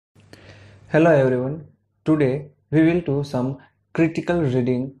Hello everyone. Today we will do some critical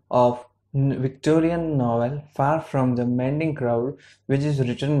reading of Victorian novel Far from the Mending Crowd, which is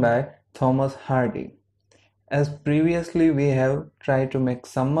written by Thomas Hardy. As previously we have tried to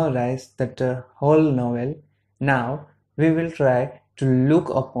summarize that whole novel, now we will try to look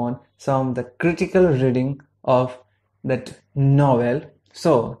upon some of the critical reading of that novel.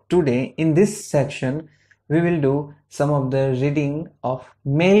 So today in this section we will do some of the reading of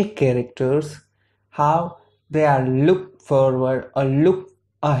male characters, how they are look forward or look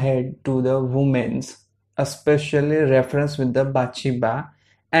ahead to the women's, especially reference with the Bathsheba,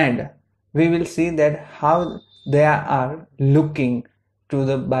 and we will see that how they are looking to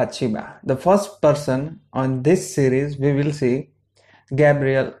the Bathsheba. The first person on this series we will see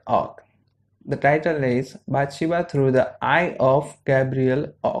Gabriel Oak. The title is Bathsheba Through the Eye of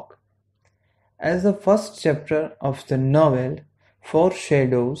Gabriel Oak. As the first chapter of the novel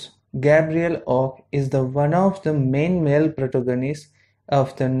foreshadows, Gabriel Oak is the one of the main male protagonists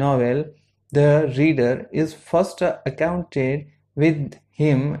of the novel. The reader is first acquainted with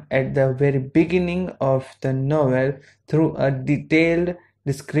him at the very beginning of the novel through a detailed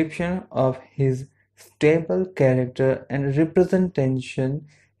description of his stable character and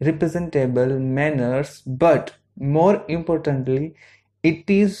representable manners, but more importantly, it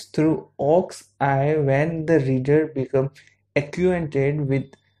is through Oak's eye when the reader becomes acquainted with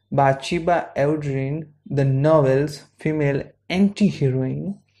Bathsheba Everdene, the novel's female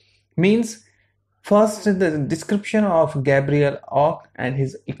anti-heroine. Means first the description of Gabriel Oak and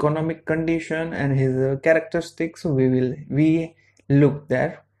his economic condition and his characteristics we look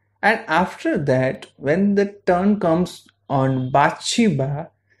there, and after that when the turn comes on Bathsheba,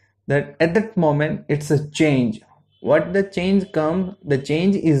 that at that moment it's a change. What the change comes, the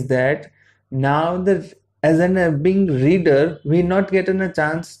change is that now the as a being reader we not getting a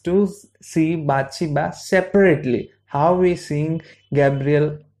chance to see Bathsheba separately how we seeing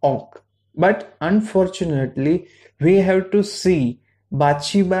Gabriel Oak, but unfortunately we have to see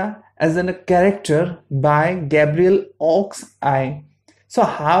Bathsheba as a character by Gabriel Oak's eye. So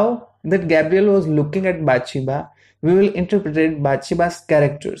how that Gabriel was looking at Bathsheba, we will interpret Bathsheba's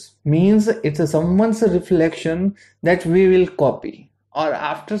characters. Means it's someone's reflection that we will copy. Or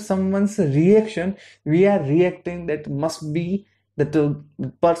after someone's reaction, we are reacting that must be that the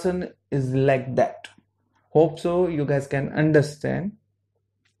person is like that. Hope so you guys can understand.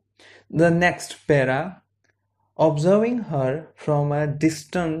 The next para, observing her from a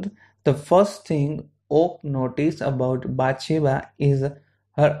distance, the first thing Oak noticed about Bathsheba is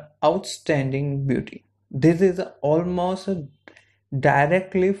her outstanding beauty. This is almost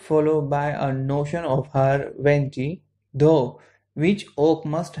directly followed by a notion of her vanity, though which Oak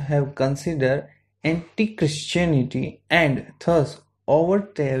must have considered anti-Christianity and thus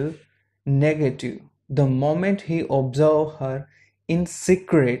overtly negative. The moment he observed her in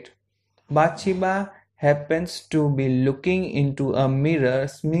secret, Bathsheba happens to be looking into a mirror,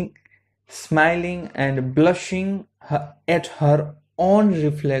 smiling and blushing at her own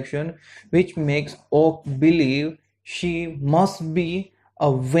reflection, which makes Oak believe she must be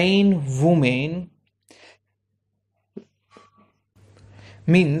a vain woman.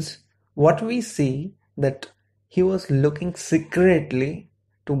 Means what we see that he was looking secretly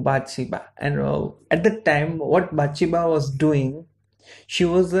to Bathsheba, and at the time what Bathsheba was doing, she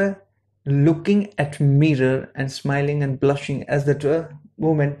was looking at mirror and smiling and blushing as that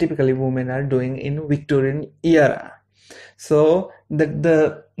typically women are doing in Victorian era. So that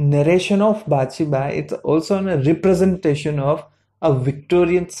the narration of Bathsheba, it's also a representation of a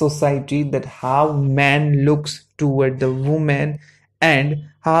Victorian society, that how man looks toward the woman and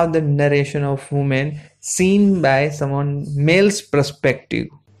how the narration of woman seen by someone male's perspective.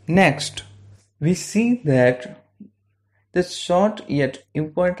 Next, we see that the short yet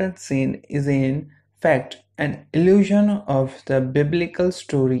important scene is in fact an illusion of the biblical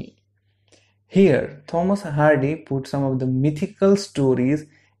story. Here, Thomas Hardy put some of the mythical stories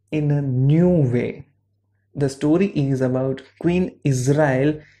in a new way. The story is about Queen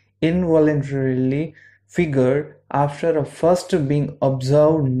Israel involuntarily figured after a first being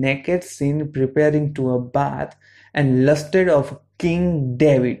observed naked seen preparing to a bath and lusted of King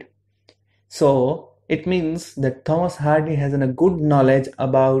David. So it means that Thomas Hardy has a good knowledge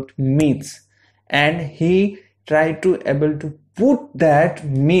about myths, and he tried to able to put that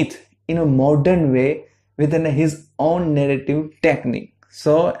myth in a modern way within his own narrative technique.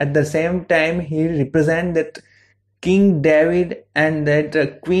 So at the same time he represents that King David and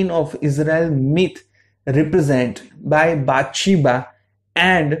that Queen of Israel myth represent by Bathsheba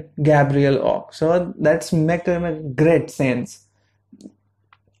and Gabriel Oak. So that's make a great sense.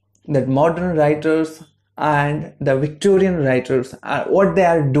 that modern writers and the Victorian writers are what they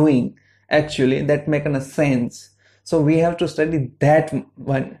are doing actually that make a sense. So we have to study that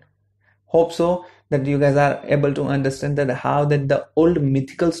one. Hope so that you guys are able to understand that how that the old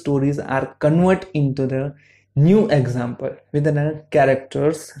mythical stories are convert into the new example with the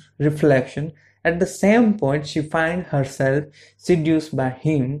character's reflection. At the same point, she finds herself seduced by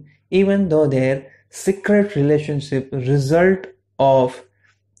him, even though their secret relationship result of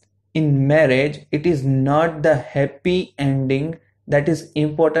in marriage. It is not the happy ending that is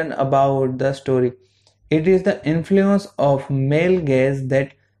important about the story. It is the influence of male gaze,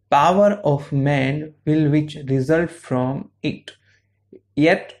 that power of man will which result from it.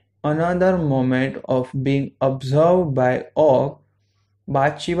 Yet another moment of being observed by Oak,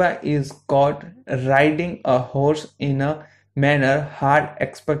 Bathsheba is caught riding a horse in a manner hard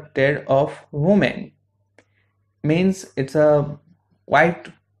expected of women. Means it's a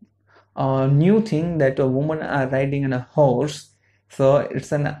quite a new thing that a woman are riding on a horse. So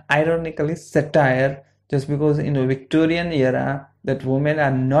it's an ironically satire, just because in the Victorian era that women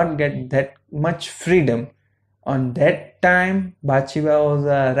are not get that much freedom. On that time, Bathsheba was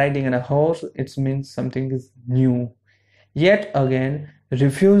riding on a horse. It means something is new. Yet again,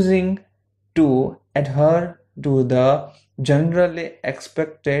 refusing to adhere to the generally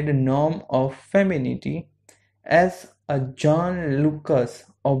expected norm of femininity, as a John Lucas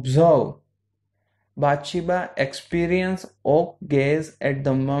observed, Bathsheba experienced Oak gaze at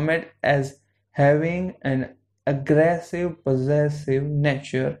the moment as having an aggressive, possessive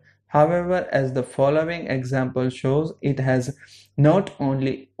nature. However, as the following example shows, it has not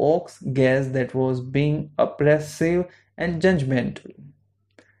only Oak's gaze that was being oppressive and judgmental.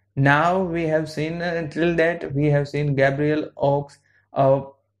 Now we have seen until that we have seen Gabriel Oak's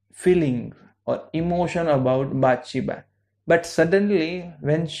feeling or emotion about Bathsheba. But suddenly,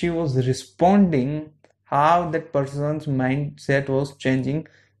 when she was responding, how that person's mindset was changing,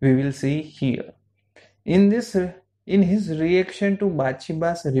 we will see here. In this, in his reaction to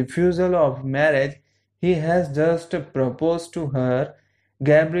Bathsheba's refusal of marriage, he has just proposed to her.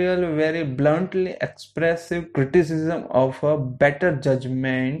 Gabriel very bluntly expressive criticism of her better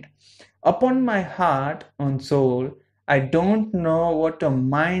judgment. Upon my heart and soul, I don't know what a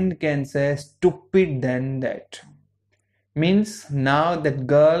mind can say stupid than that. Means now that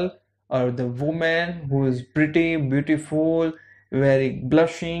girl or the woman who is pretty, beautiful, very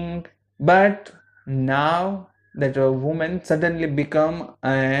blushing, but now that a woman suddenly become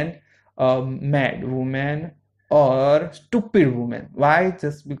an mad woman or stupid woman. Why?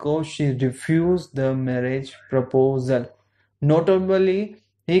 Just because she refused the marriage proposal. Notably,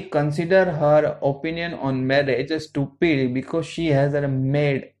 he considered her opinion on marriage stupid because she has a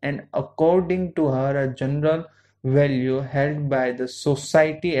maid, and according to her a general value held by the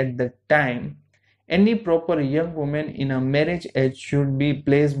society at the time, any proper young woman in a marriage age should be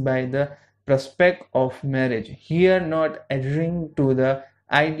placed by the prospect of marriage. Here, not adhering to the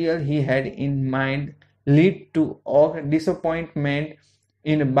ideal he had in mind lead to disappointment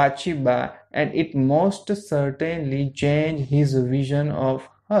in Bathsheba, and it most certainly changed his vision of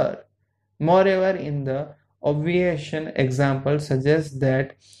her. Moreover, in the obviation example suggests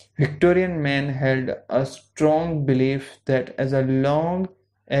that Victorian men held a strong belief that as long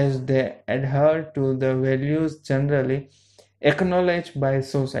as they adhered to the values generally acknowledged by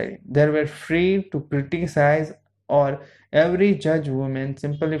society, they were free to criticize or every judge women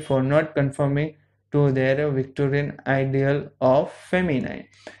simply for not conforming to their Victorian ideal of feminine.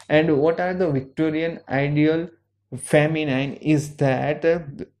 And what are the Victorian ideal feminine is that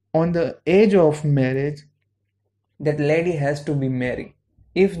on the age of marriage, that lady has to be married.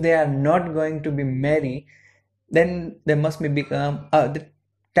 If they are not going to be married, then they must be become the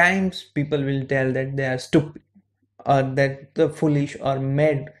times people will tell that they are stupid or that the foolish or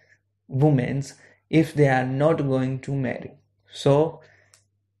mad women if they are not going to marry. So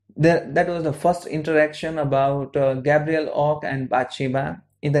that was the first interaction about Gabriel Oak and Bathsheba.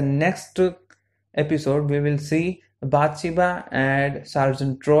 In the next episode, we will see Bathsheba and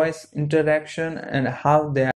Sergeant Troy's interaction and how they